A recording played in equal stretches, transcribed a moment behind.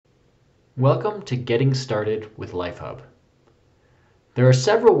Welcome to Getting Started with LifeHub. There are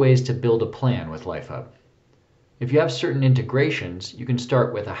several ways to build a plan with LifeHub. If you have certain integrations, you can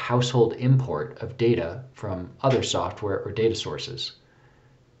start with a household import of data from other software or data sources.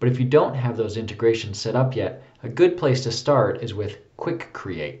 But if you don't have those integrations set up yet, a good place to start is with Quick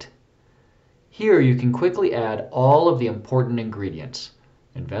Create. Here you can quickly add all of the important ingredients: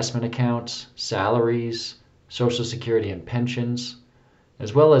 investment accounts, salaries, Social Security and pensions,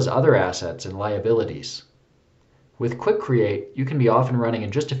 as well as other assets and liabilities. With Quick Create, you can be off and running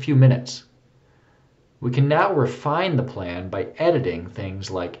in just a few minutes. We can now refine the plan by editing things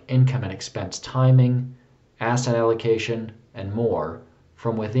like income and expense timing, asset allocation, and more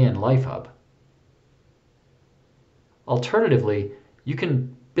from within LifeHub. Alternatively, you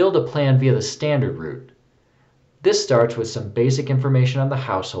can build a plan via the standard route. This starts with some basic information on the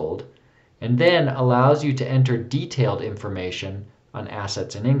household and then allows you to enter detailed information on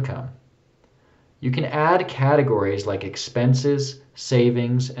assets and income. You can add categories like expenses,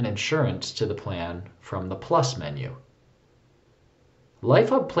 savings, and insurance to the plan from the Plus menu.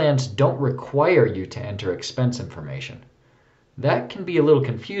 LifeHub plans don't require you to enter expense information. That can be a little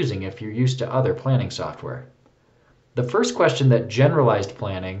confusing if you're used to other planning software. The first question that generalized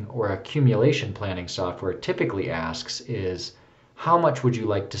planning or accumulation planning software typically asks is, how much would you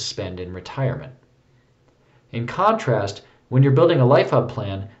like to spend in retirement? In contrast, when you're building a LifeHub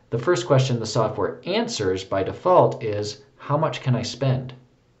plan, the first question the software answers by default is, how much can I spend?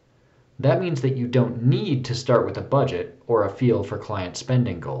 That means that you don't need to start with a budget or a feel for client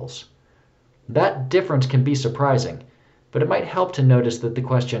spending goals. That difference can be surprising, but it might help to notice that the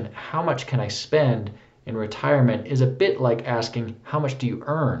question, how much can I spend in retirement, is a bit like asking, how much do you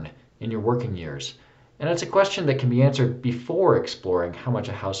earn in your working years? And it's a question that can be answered before exploring how much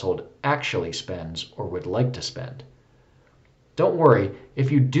a household actually spends or would like to spend. Don't worry, if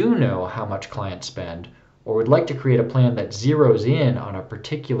you do know how much clients spend or would like to create a plan that zeroes in on a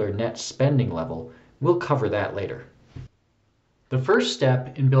particular net spending level, we'll cover that later. The first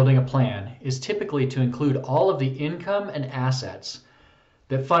step in building a plan is typically to include all of the income and assets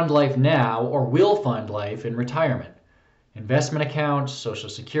that fund life now or will fund life in retirement: investment accounts, Social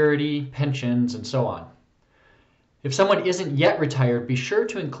Security, pensions, and so on. If someone isn't yet retired, be sure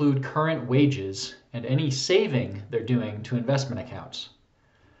to include current wages and any saving they're doing to investment accounts.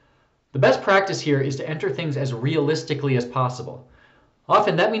 The best practice here is to enter things as realistically as possible.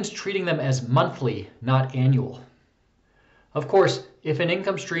 Often that means treating them as monthly, not annual. Of course, if an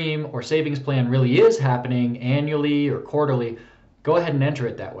income stream or savings plan really is happening annually or quarterly, go ahead and enter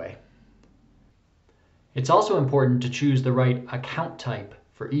it that way. It's also important to choose the right account type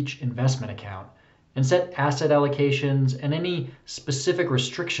for each investment account and set asset allocations and any specific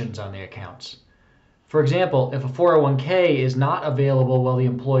restrictions on the accounts. For example, if a 401k is not available while the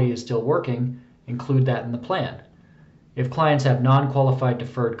employee is still working, include that in the plan. If clients have non-qualified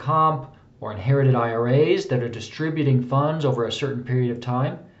deferred comp or inherited IRAs that are distributing funds over a certain period of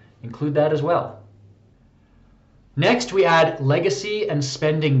time, include that as well. Next, we add legacy and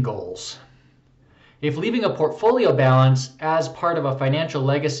spending goals. If leaving a portfolio balance as part of a financial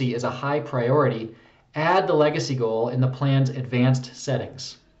legacy is a high priority, add the legacy goal in the plan's advanced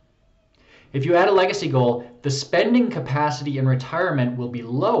settings. If you add a legacy goal, the spending capacity in retirement will be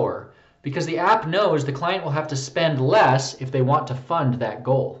lower because the app knows the client will have to spend less if they want to fund that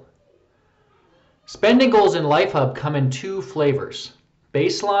goal. Spending goals in LifeHub come in two flavors: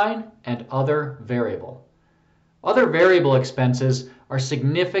 baseline and other variable. Other variable expenses are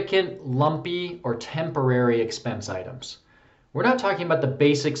significant, lumpy, or temporary expense items. We're not talking about the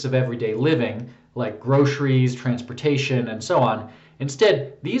basics of everyday living, like groceries, transportation, and so on.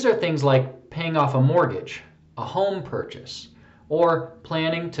 Instead, these are things like paying off a mortgage, a home purchase, or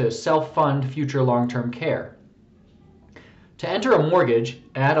planning to self-fund future long-term care. To enter a mortgage,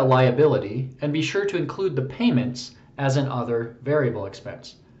 add a liability, and be sure to include the payments as an other variable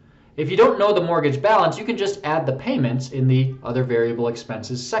expense. If you don't know the mortgage balance, you can just add the payments in the other variable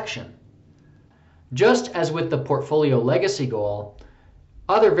expenses section. Just as with the portfolio legacy goal,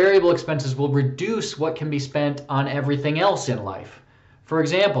 other variable expenses will reduce what can be spent on everything else in life. For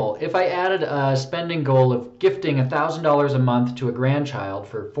example, if I added a spending goal of gifting $1,000 a month to a grandchild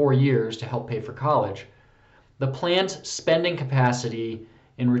for 4 years to help pay for college, the plan's spending capacity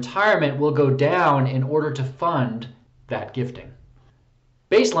in retirement will go down in order to fund that gifting.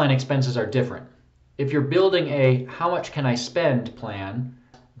 Baseline expenses are different. If you're building a how much can I spend plan,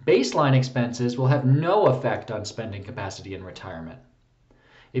 baseline expenses will have no effect on spending capacity in retirement.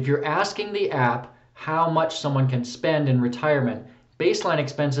 If you're asking the app how much someone can spend in retirement, baseline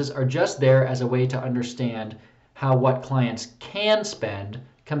expenses are just there as a way to understand what clients can spend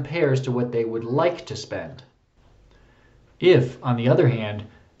compares to what they would like to spend. If, on the other hand,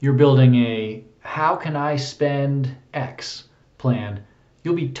 you're building a how can I spend X plan,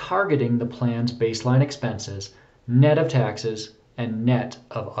 you'll be targeting the plan's baseline expenses, net of taxes, and net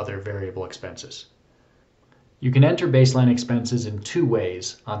of other variable expenses. You can enter baseline expenses in two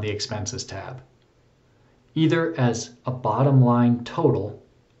ways on the Expenses tab, either as a bottom line total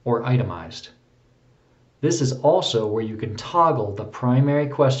or itemized. This is also where you can toggle the primary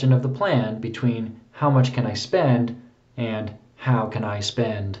question of the plan between how much can I spend and how can I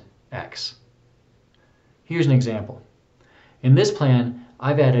spend X. Here's an example. In this plan,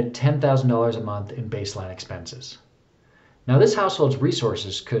 I've added $10,000 a month in baseline expenses. Now this household's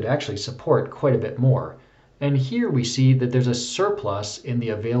resources could actually support quite a bit more, and here we see that there's a surplus in the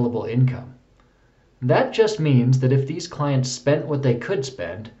available income. That just means that if these clients spent what they could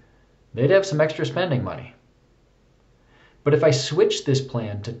spend, they'd have some extra spending money. But if I switch this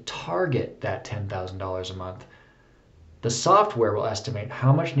plan to target that $10,000 a month, the software will estimate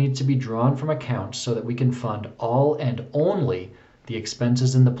how much needs to be drawn from accounts so that we can fund all and only the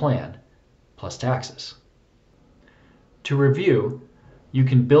expenses in the plan, plus taxes. To review, you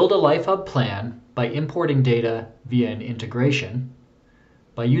can build a LifeHub plan by importing data via an integration,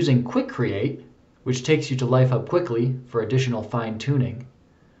 by using Quick Create, which takes you to LifeHub quickly for additional fine-tuning,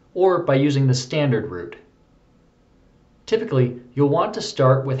 or by using the standard route. Typically, you'll want to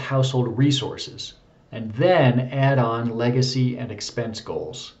start with household resources and then add on legacy and expense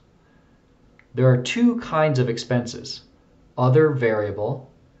goals. There are two kinds of expenses: other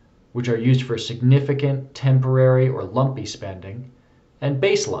variable, which are used for significant, temporary, or lumpy spending, and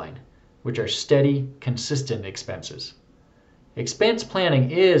baseline, which are steady, consistent expenses. Expense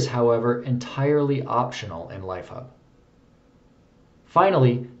planning is, however, entirely optional in LifeHub.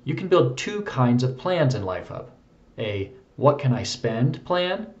 Finally, you can build two kinds of plans in LifeHub: a what can I spend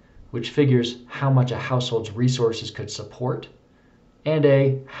plan, which figures how much a household's resources could support, and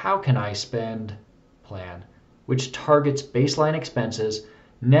a how can I spend plan, which targets baseline expenses,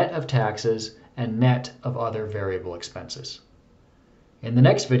 net of taxes, and net of other variable expenses. In the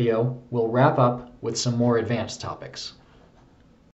next video, we'll wrap up with some more advanced topics.